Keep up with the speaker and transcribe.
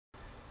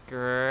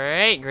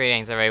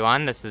Greetings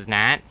everyone, this is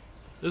Nat.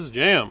 This is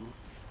Jam.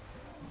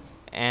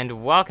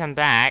 And welcome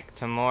back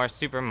to more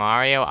Super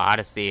Mario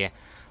Odyssey.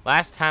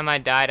 Last time I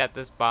died at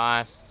this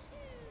boss,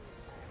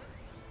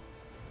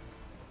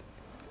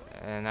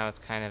 and that was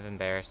kind of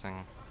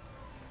embarrassing.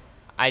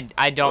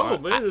 I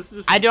don't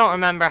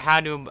remember how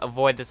to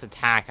avoid this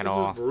attack at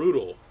all. This is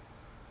brutal.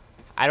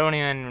 I don't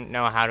even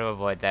know how to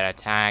avoid that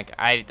attack.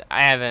 I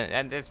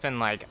haven't. It's been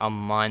like a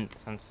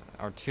month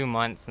or 2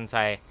 months since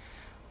I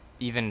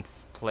even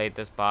played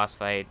this boss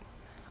fight.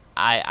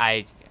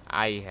 I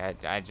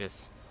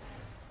just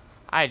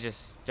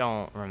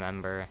don't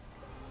remember.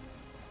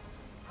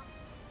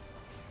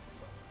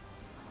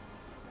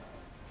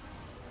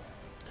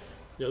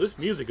 Yeah, this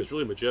music is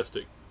really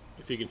majestic.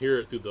 If you can hear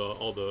it through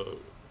all the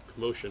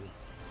commotion.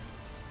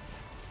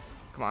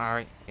 Come on,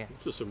 alright. Yeah.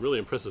 It's just some really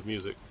impressive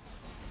music.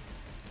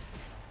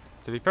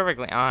 To be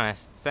perfectly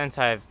honest, since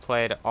I've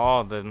played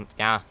all the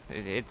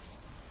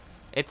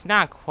it's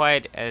not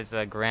quite as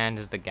grand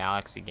as the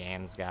Galaxy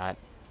games got.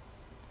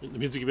 The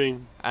music, you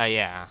mean?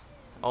 Yeah.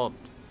 To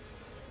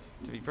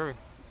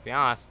be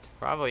honest,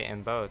 probably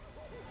in both.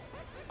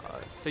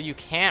 So you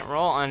can't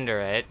roll under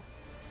it.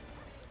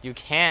 You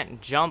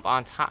can't jump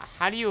on top.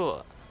 How do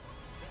you?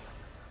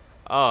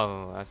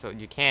 Oh, so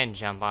you can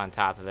jump on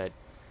top of it.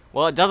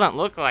 Well, it doesn't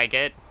look like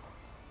it.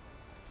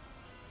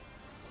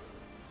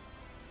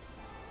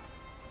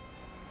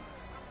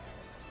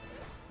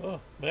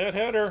 Oh, Mad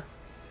Hatter.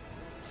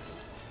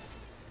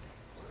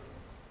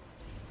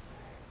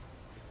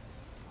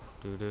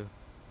 Doo-doo.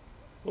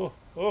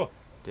 Oh.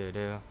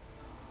 Doo-doo.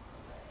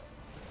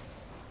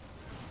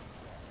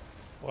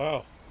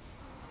 Wow.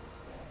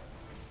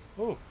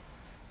 Oh.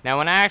 Now,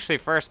 when I actually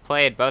first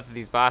played both of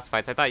these boss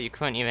fights, I thought you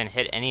couldn't even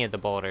hit any of the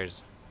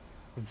boulders.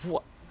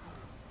 What?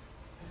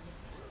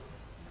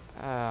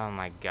 Oh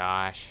my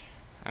gosh.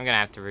 I'm gonna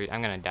have to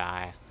I'm gonna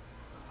die.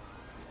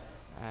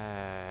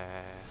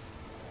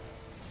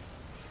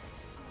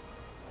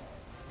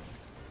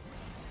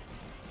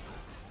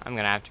 I'm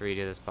gonna have to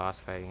redo this boss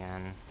fight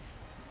again.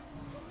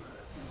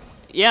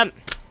 Yep.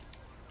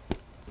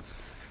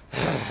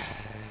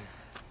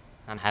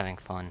 I'm having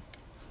fun.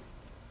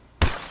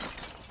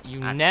 You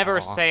never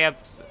say up.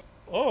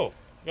 Oh,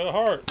 got a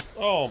heart.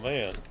 Oh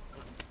man.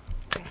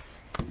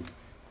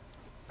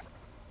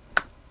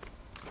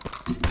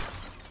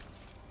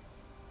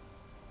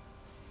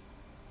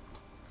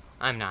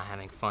 I'm not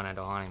having fun at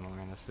all anymore,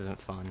 and this isn't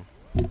fun.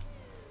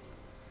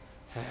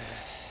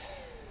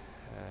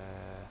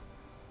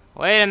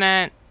 Wait a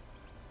minute.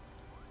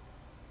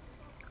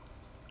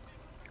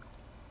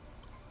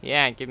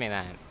 Yeah, give me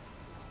that.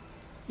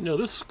 You know,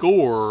 this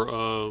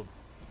score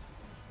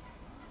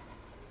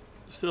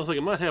sounds like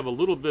it might have a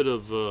little bit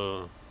of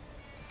the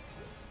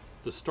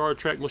Star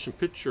Trek motion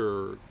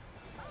picture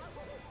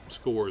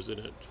scores in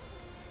it.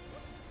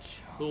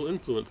 A little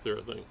influence there,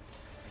 I think.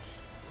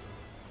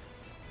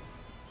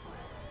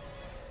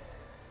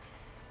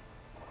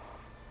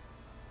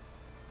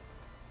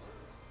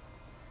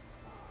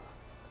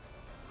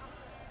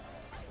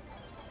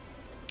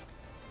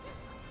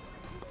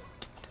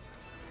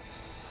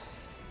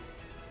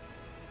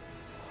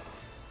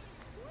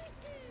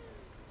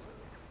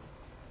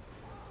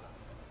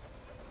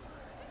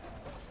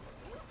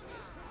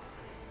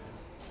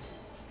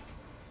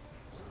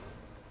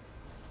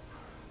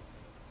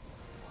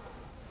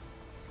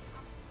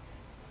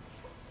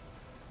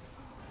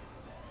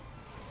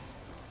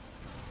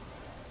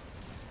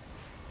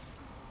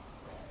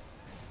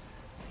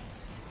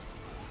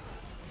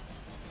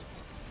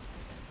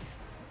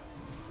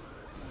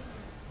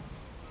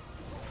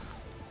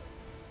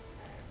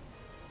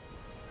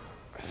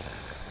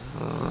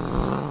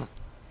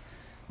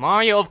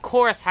 Mario, of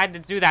course, had to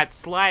do that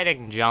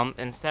sliding jump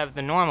instead of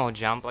the normal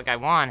jump like I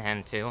want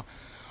him to.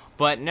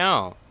 But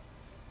no.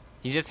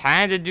 He just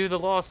had to do the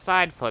little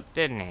side flip,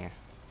 didn't he?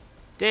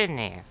 Didn't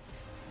he?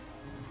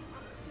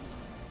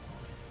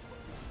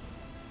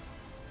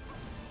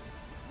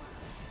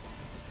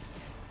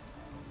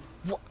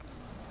 What?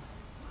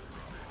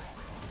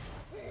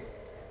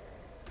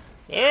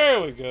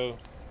 There we go.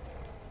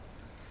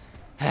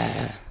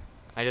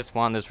 I just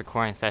want this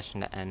recording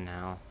session to end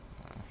now.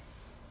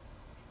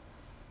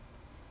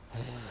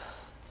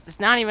 It's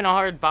not even a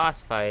hard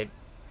boss fight.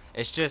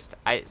 It's just,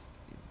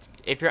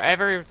 if you're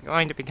ever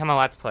going to become a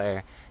Let's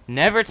Player,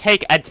 never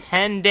take a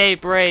 10-day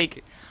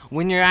break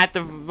when you're at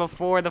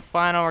before the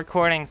final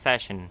recording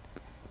session.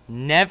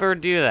 Never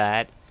do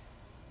that,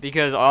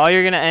 because all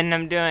you're going to end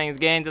up doing is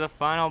getting to the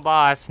final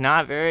boss,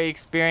 not very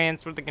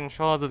experienced with the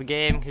controls of the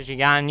game, because you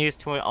gotten used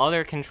to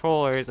other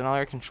controllers and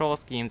other control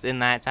schemes in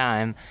that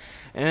time.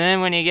 And then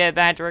when you get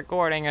back to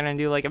recording, you're going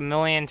to do like a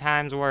million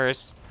times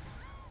worse.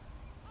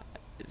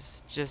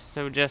 It's just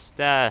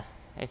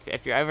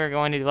if you're ever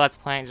going to do Let's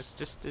Playing,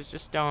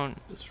 just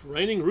don't. It's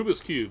raining Rubik's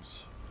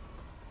cubes.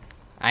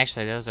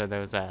 Actually, those are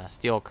those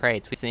steel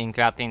crates we've seen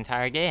throughout the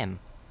entire game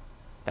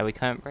that we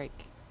couldn't break.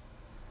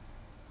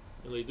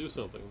 And they do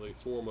something. They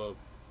form a.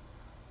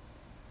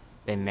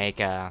 They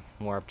make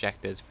more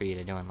objectives for you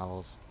to do in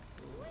levels.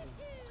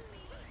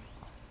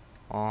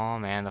 Oh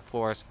man, the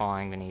floor is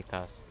falling beneath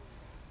us.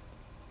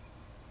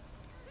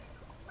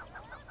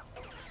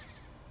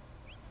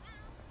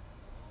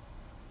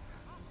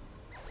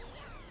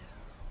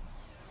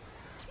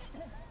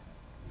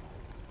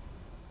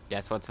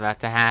 Guess what's about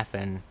to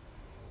happen?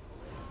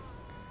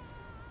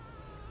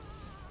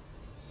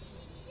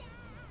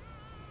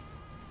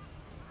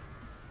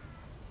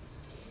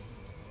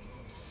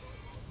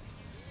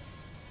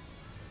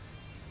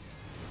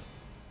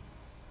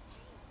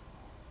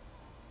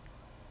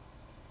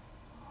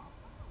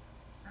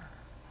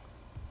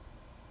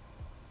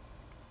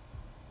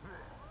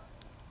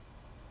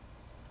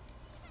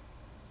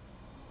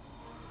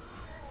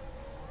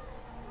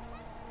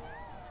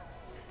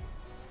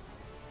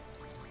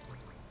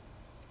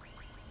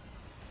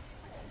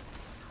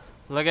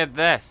 Look at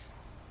this.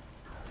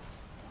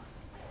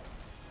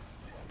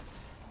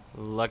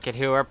 Look at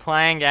who we're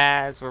playing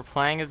as. We're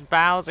playing as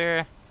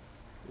Bowser.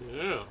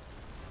 Yeah.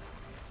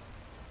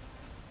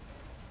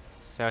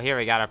 So here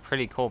we got a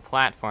pretty cool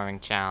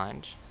platforming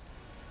challenge.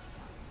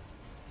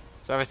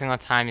 So every single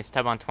time you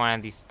step onto one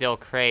of these steel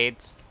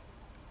crates.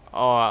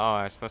 Oh,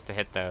 I was supposed to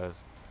hit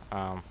those.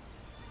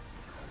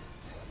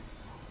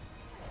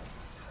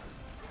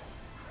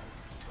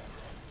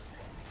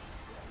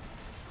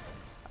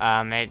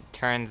 It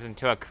turns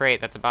into a crate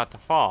that's about to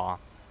fall.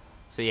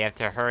 So you have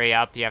to hurry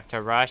up, you have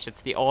to rush.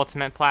 It's the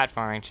ultimate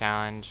platforming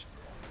challenge.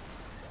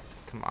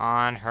 Come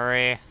on,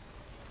 hurry.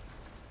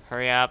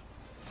 Hurry up.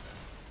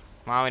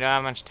 Come on, we don't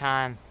have much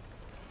time.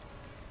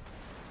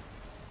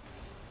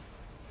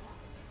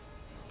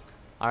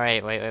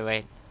 Alright,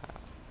 wait.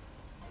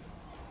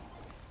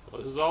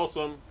 Well, this is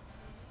awesome.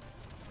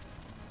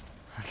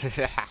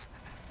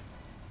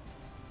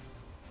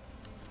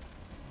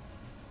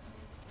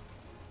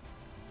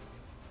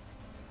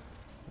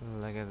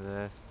 Look at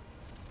this.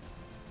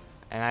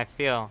 And I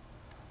feel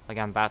like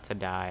I'm about to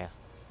die.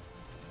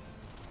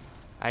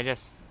 I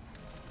just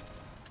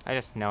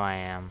know I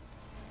am.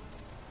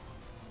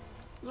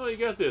 No, you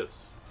got this.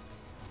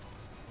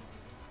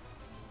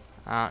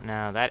 I don't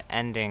know, that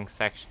ending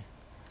section,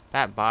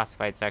 that boss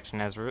fight section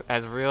has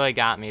really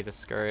got me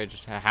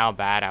discouraged at how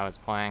bad I was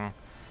playing.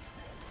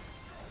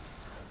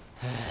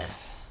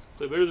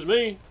 Play better than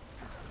me.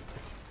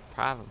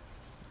 Probably.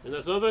 Isn't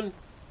that something?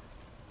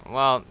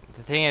 Well,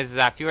 the thing is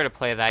that if you were to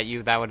play that,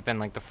 that would have been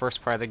like the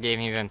first part of the game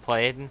you even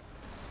played.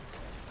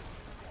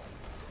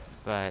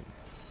 But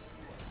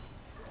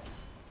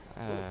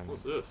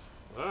what's this?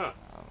 Ah.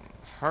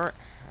 Her.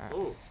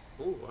 Oh,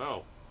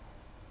 wow.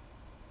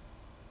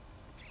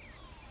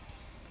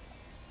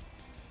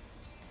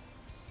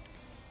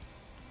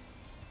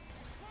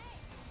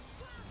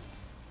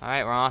 All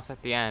right, we're almost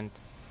at the end.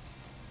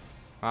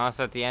 We're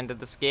almost at the end of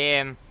this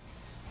game.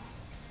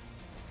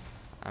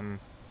 I'm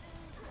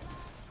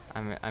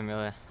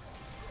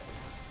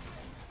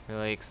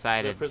really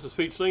excited. Princess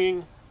Peach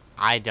singing?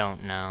 I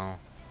don't know.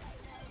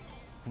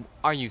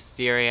 Are you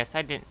serious?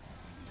 I didn't.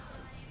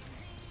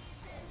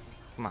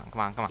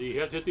 Come on. Do you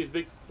have to hit these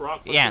big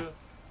rocks? Yeah.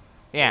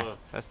 Yeah.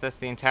 That's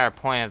the entire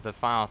point of the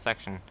final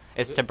section.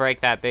 Is to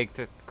break that big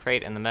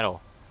crate in the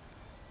middle.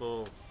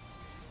 Oh.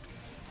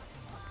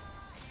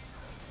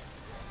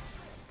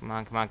 Come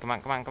on.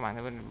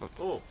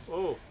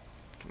 Oh.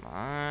 Come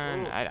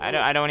on.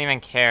 I don't even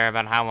care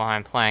about how well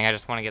I'm playing. I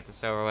just want to get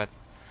this over with.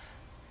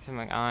 Come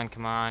on. Why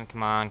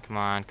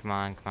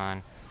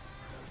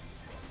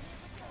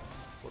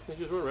can't you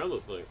just run around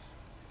those things?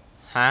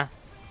 Huh?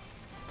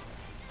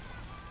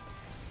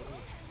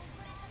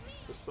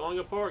 It's falling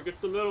apart.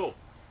 Get to the middle.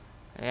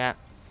 Yeah.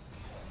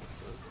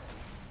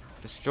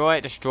 Destroy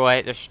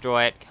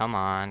it. Come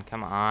on.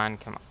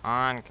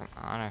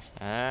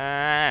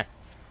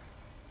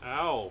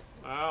 Ow.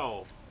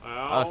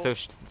 Oh,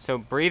 so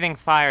breathing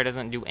fire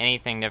doesn't do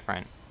anything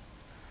different.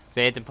 So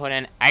you have to put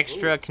in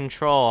extra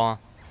control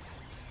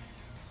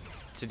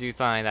to do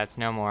something that's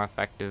no more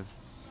effective.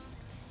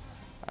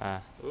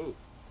 Ooh.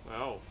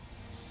 Ow.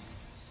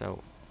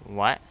 So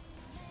what?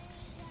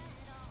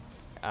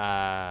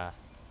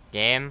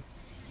 Game?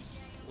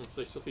 Looks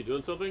like supposed to be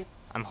doing something?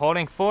 I'm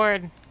holding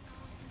forward.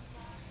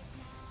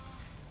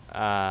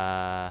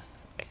 A,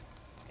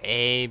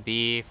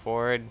 B,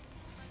 forward.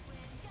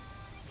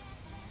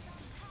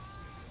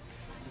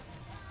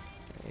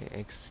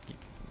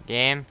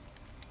 Game?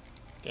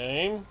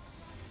 Game?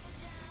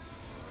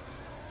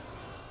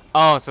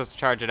 Oh, it's supposed to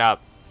charge it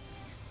up.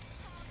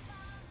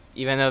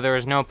 Even though there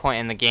was no point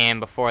in the game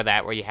before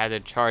that where you had to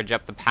charge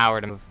up the power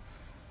to move.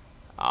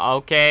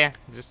 Okay,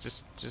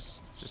 just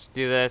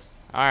do this.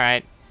 All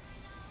right.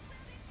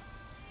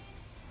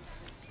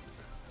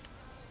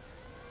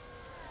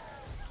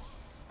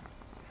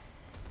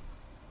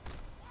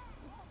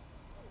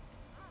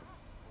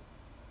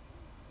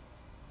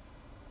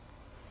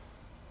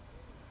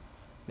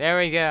 There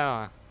we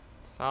go.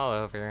 It's all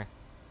over.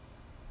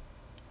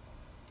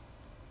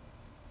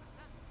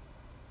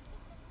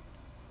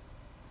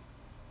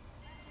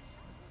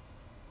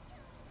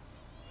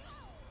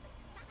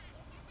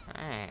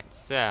 Alright,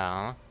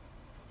 so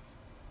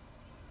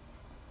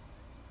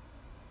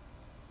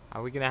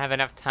are we gonna have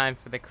enough time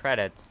for the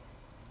credits?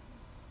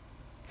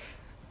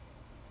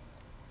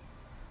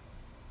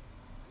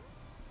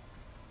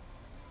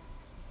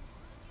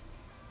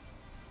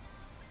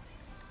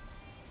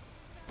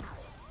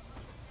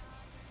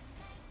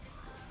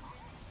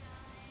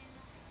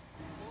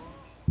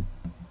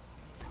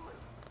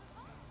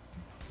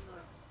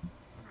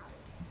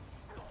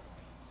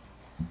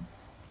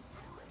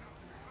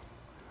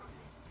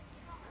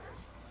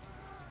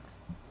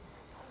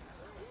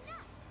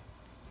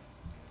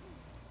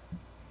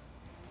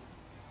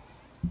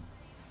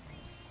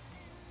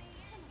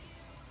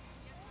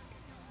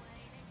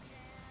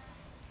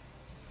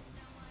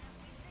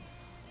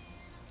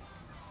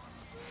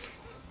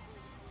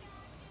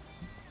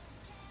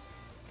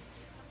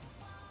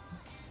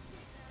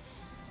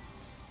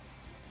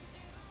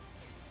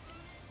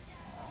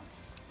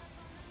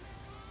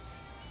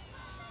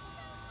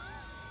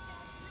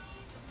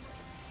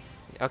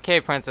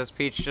 Okay, Princess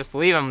Peach, just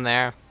leave him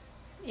there.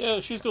 Yeah,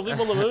 she's gonna leave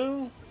him on the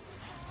moon?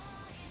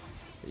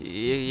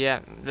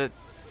 Yeah.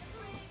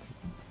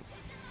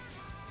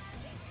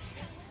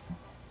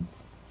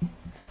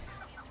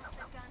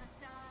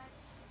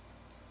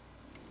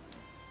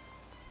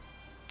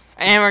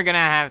 And we're gonna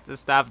have to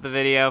stop the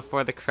video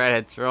for the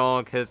credits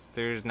roll because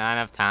there's not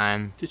enough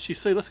time. Did she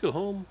say, let's go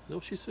home? Is that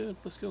what she said?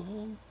 Let's go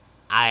home?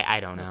 I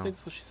don't know. I think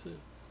that's what she said.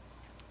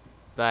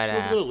 But She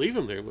wasn't gonna leave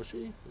him there, was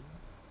she?